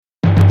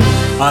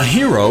A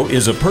hero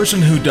is a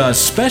person who does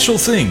special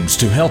things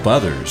to help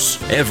others.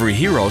 Every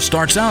hero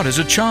starts out as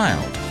a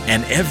child,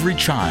 and every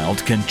child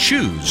can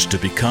choose to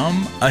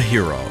become a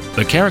hero.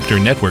 The Character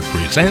Network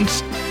presents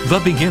The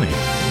Beginning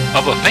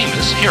of a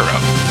Famous Hero.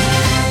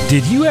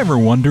 Did you ever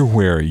wonder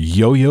where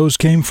yo-yos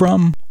came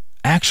from?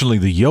 Actually,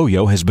 the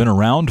yo-yo has been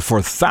around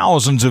for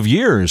thousands of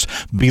years,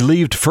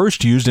 believed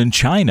first used in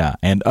China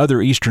and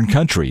other Eastern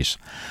countries.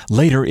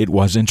 Later, it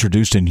was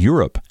introduced in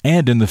Europe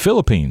and in the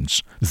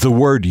Philippines. The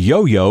word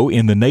yo-yo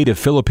in the native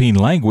Philippine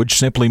language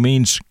simply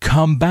means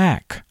come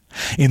back.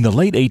 In the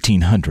late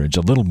 1800s,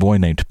 a little boy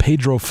named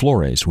PEDRO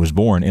FLORES was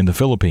born in the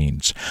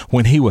Philippines.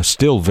 When he was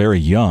still very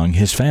young,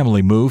 his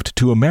family moved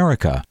to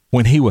America.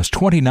 When he was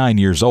 29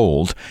 years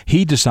old,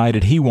 he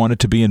decided he wanted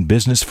to be in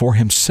business for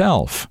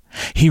himself.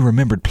 He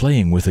remembered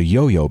playing with a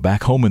yo-yo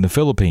back home in the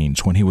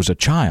Philippines when he was a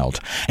child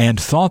and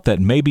thought that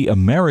maybe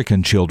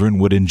American children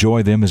would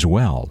enjoy them as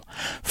well.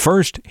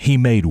 First, he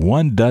made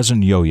 12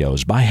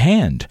 yo-yos by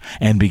hand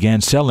and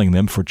began selling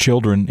them for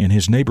children in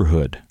his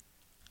neighborhood.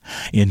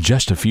 In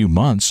just a few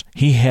months,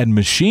 he had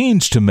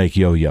machines to make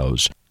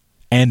yo-yos.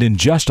 And in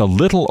just a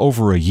little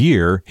over a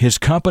year, his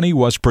company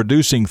was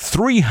producing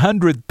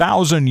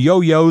 300,000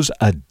 yo-yos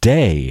a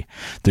day.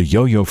 The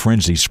yo-yo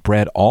frenzy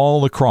spread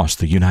all across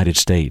the United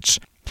States.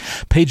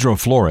 PEDRO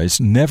FLORES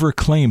never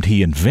claimed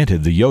he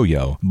invented the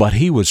yo-yo, but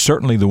he was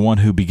certainly the one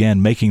who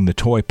began making the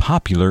toy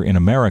popular in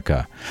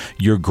America.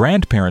 Your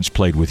grandparents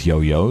played with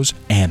yo-yos,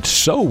 and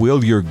so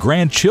will your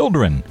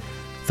grandchildren,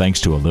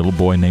 thanks to a little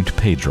boy named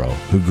PEDRO,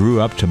 who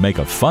grew up to make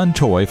a fun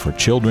toy for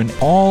children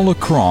all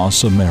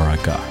across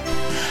America.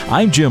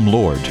 I'm Jim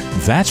Lord.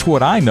 That's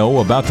what I know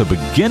about the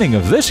beginning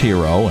of this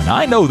hero, and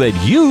I know that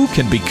you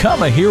can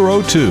become a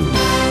hero too.